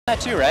that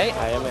too, right?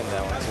 I am in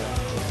that one too.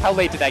 How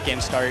late did that game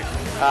start?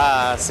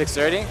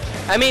 6:30.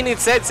 I mean, it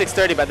said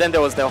 6:30, but then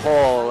there was the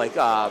whole like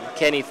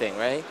Kenny thing,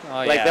 right?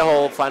 Oh, like yeah. the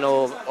whole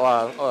final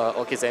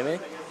Okizeme.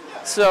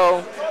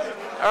 So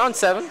around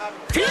 7.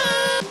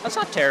 That's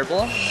not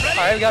terrible. All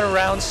right, we got a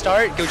round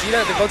start.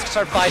 Gogeta, they both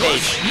start 5-8.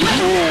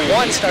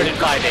 One started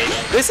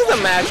 5-8. This is a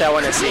match I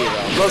want to see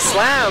though. Well,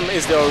 Slam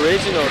is the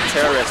original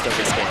terrorist of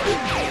this game.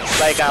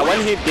 Like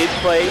when he did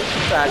play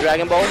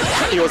Dragon Ball,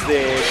 he was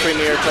the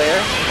premier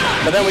player.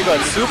 But then we got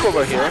Soup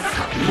over here,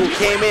 who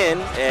came in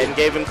and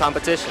gave him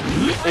competition.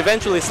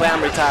 Eventually Slam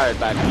retired,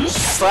 but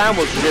Slam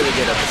was really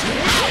good at this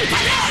game.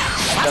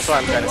 That's what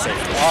I'm trying to say.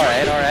 All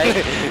right, all right.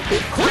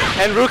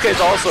 And Ruka is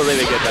also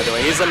really good, by the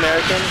way. He's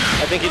American.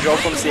 I think he drove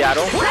from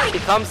Seattle. He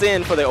comes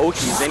in for the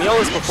Okis, and he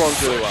always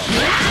performs really well. All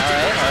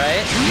right, all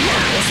right.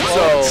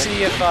 So, let's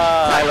see if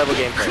high-level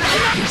gameplay.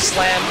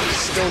 Slam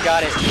still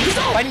got it.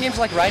 Fighting games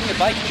like riding a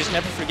bike, you just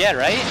never forget,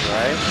 right?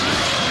 Right.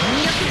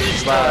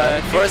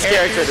 But first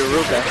character to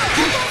Ruka.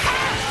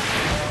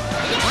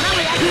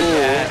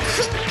 Yeah.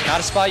 Not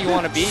a spot you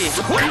want to be.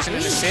 Using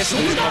an assist,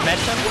 losing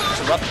momentum.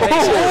 It's a rough place.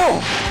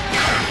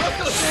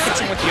 Hits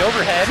him with the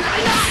overhead.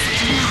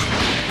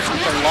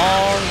 The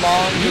long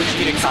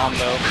Gogeta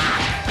combo.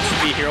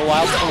 Should be here a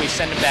while before we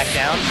send him back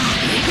down.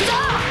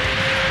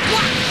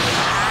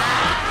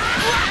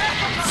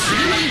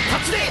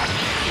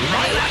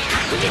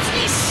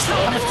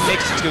 How much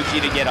mix does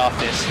Gogeta get off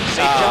this?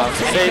 Safe jump?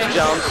 Safe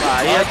jump.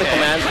 He has the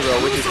command throw,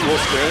 which is full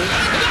screen.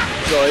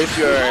 So if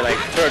you're like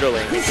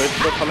turtling, he could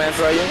put command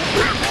throw you.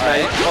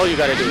 Right. All you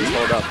gotta do is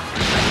hold up.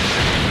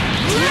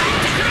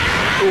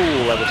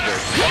 Ooh, that was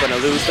good. Gonna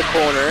lose the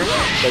corner.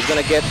 But he's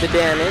gonna get the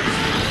damage.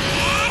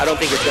 I don't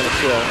think it's gonna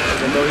kill,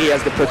 even though he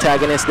has the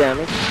protagonist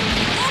damage.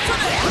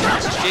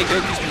 Jay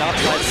Goku's been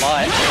optimized a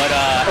lot, but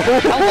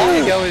how long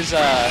ago is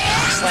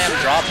Slam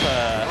drop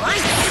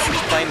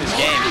playing this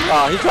game?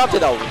 He dropped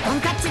it out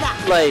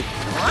like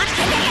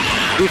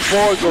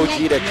before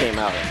Gogeta came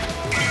out.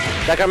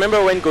 Like I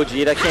remember when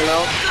Gogeta came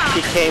out,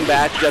 he came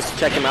back just to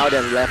check him out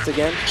and left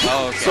again.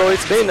 Oh, okay. So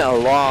it's been a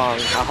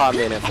hot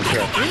minute for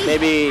sure.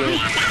 Maybe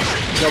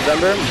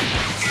November,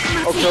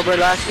 October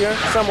last year,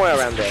 somewhere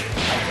around there.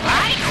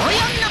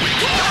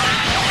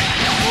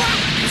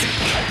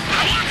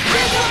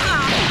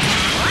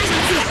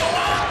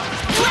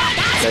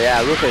 So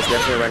yeah, Ruka is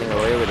definitely running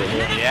away with it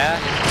here. Yeah.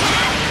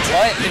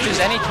 But if there's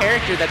any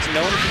character that's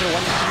known for their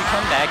 1-3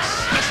 comebacks,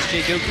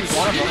 Jay Goku's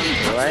one of them.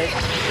 Right?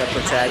 The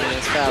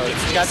protagonist power.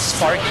 He's got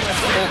Sparking,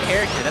 that's the whole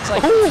character. That's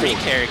like 3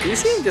 characters. You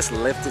see him just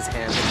lift his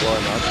hand and blow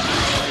him up?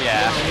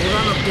 Yeah.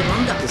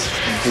 Just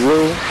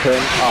blew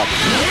him up.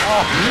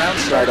 Oh, round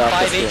start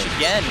 5-H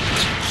again.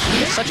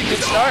 Such a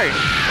good start.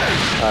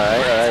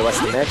 Alright, what's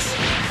the next?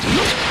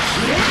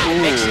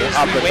 Mixes,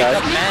 wake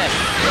up mash.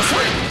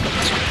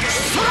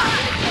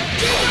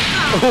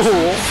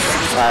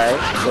 Alright,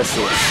 let's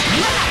see.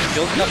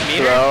 Building up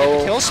meter.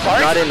 Throw. Kill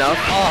Spark. Not enough.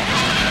 Oh,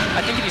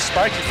 I think if he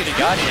sparked, he could have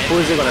gotten it. Who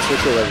is he gonna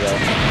switch it with though?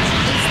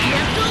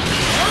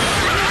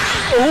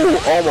 Ooh,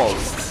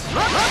 almost.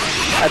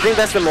 I think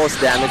that's the most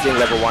damaging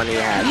level 1 he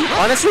had.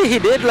 Honestly, he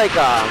did like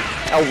a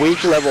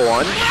weak level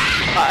 1.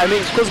 I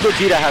mean, because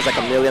Gogeta has like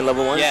a million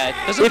level 1s. Yeah.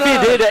 If he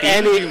did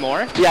any, do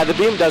more? Yeah, the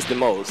beam does the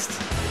most.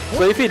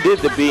 So if he did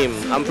the beam,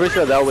 I'm pretty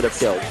sure that would have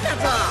killed.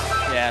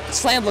 Yeah, but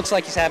Slam looks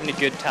like he's having a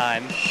good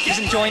time. He's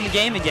enjoying the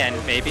game again,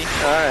 baby.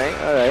 Alright,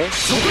 alright.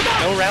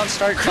 No round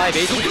start 5-8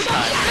 this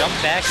time. Jump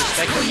back,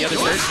 respecting the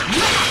other person.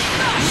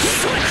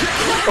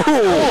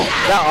 Ooh,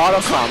 that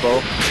auto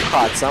combo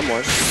caught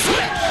someone.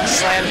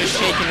 Slam just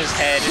shaking his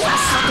head.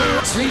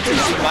 He's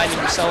reminding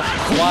himself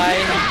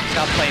why he's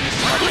not playing this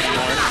much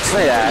anymore.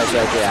 So yeah, it's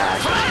like, yeah,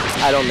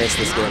 I don't miss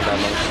this game that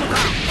much.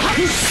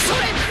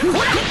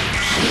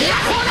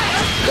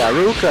 Yeah,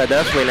 Ruka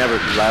definitely never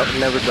dropped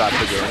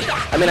the game.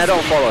 I mean, I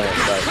don't follow him,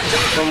 but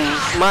from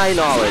my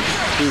knowledge,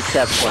 he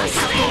kept playing.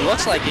 It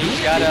looks like he's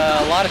got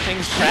a lot of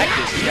things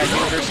practiced. He's got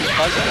universal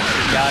puzzles.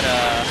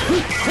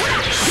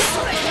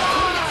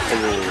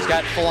 He's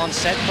got full-on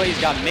set play. He's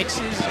got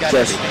mixes. He's got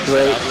just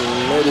great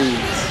middies.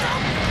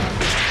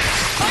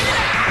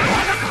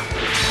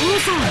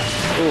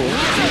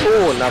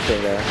 Ooh,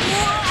 nothing there.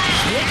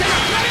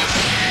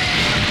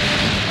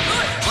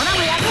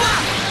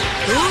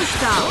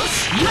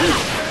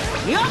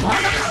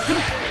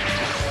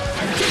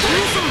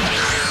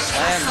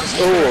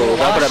 Ooh,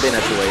 that would have been a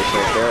 2-8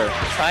 right there.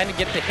 Trying to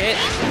get the hit.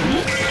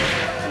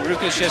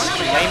 Ruka's just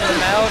laying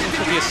them out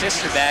until the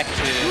assists are back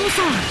to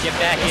get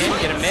back in,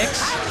 get a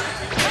mix.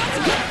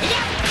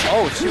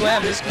 Oh,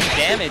 2M, this can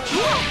damage.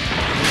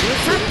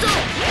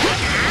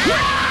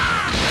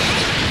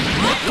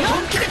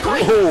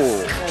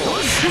 Ooh.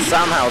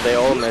 Somehow they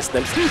all missed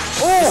them.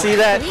 Oh, see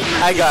that?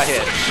 I got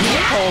hit.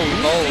 Oh,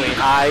 moly.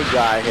 I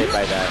got hit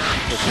by that,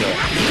 for sure.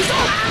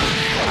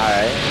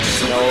 Alright.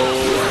 No.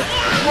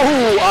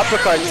 Ooh,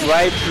 uppercuts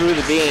right through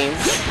the beam.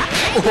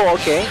 Oh,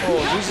 okay. Oh,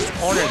 loses the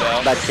corner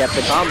though. But kept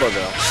the combo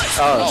though.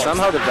 Oh,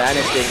 somehow the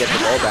vanish didn't get the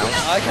ball bounce.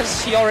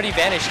 Because he already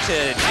vanished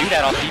to do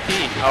that off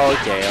DP. Oh,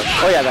 okay.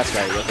 Oh yeah, that's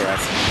right. You're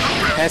correct.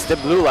 Hence the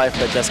blue life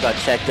that just got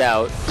checked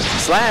out.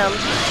 Slam!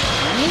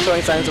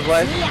 Showing signs of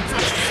life.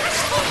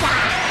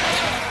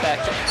 Back.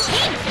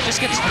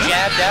 Just gets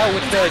jabbed out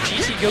with the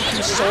GT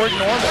Goku sword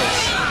normals.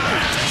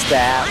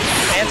 Stab.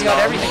 Man's got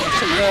everything. He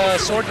took the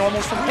sword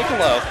normals from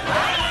Piccolo.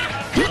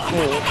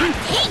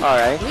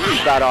 Alright,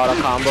 that auto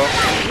combo.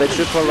 The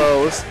triple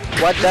O's.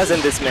 What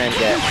doesn't this man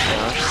get?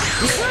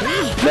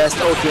 Best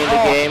OP in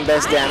the game,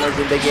 best damage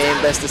in the game,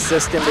 best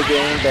assist in the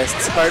game, best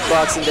start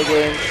box in the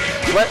game.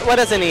 What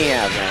doesn't he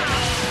have, man?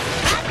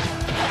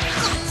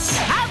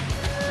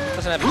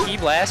 Doesn't have a key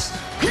blast.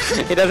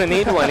 He doesn't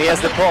need one, he has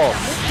the pull.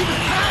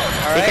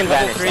 Alright, he can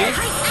level vanish.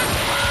 3.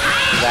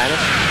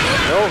 Vanish?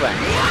 No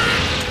vanish.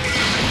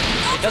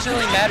 It doesn't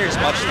really matter as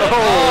much though.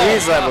 Oh,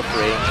 he's level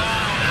 3.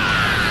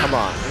 Come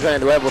on, you're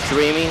gonna level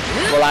 3 me?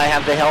 Well, I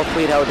have the health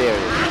lead, how dare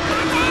you?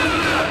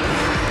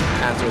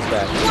 Answer is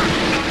back.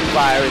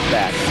 Fire is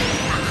back.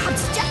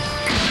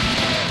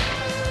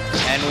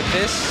 And with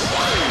this,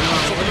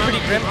 it's looking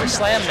pretty grim for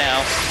Slam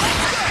now.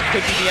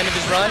 Could be the end of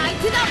his run.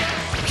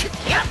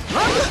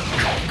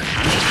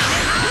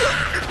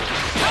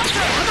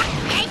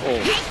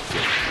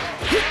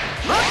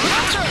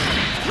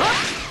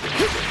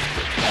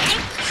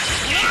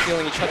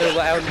 Feeling each other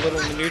out a little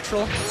in the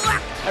neutral.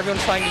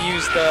 Everyone's trying to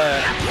use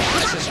the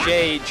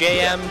SSJ,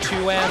 JM,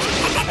 2M,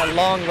 that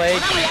long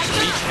leg,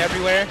 reaching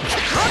everywhere.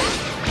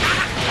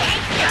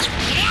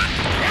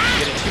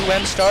 Get a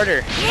 2M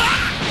starter.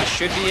 That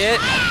should be it.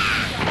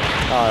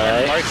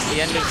 Alright. Marks the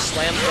end of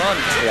Slam's run.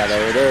 Yeah,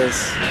 there it is.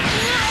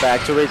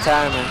 Back to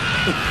retirement.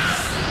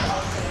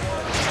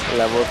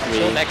 Level 3.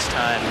 Until next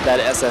time. That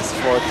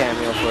SS4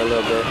 cameo for a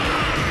little bit.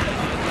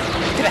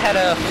 Could have had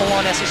a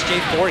full-on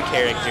SSJ4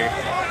 character.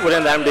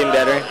 Wouldn't that have been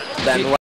better than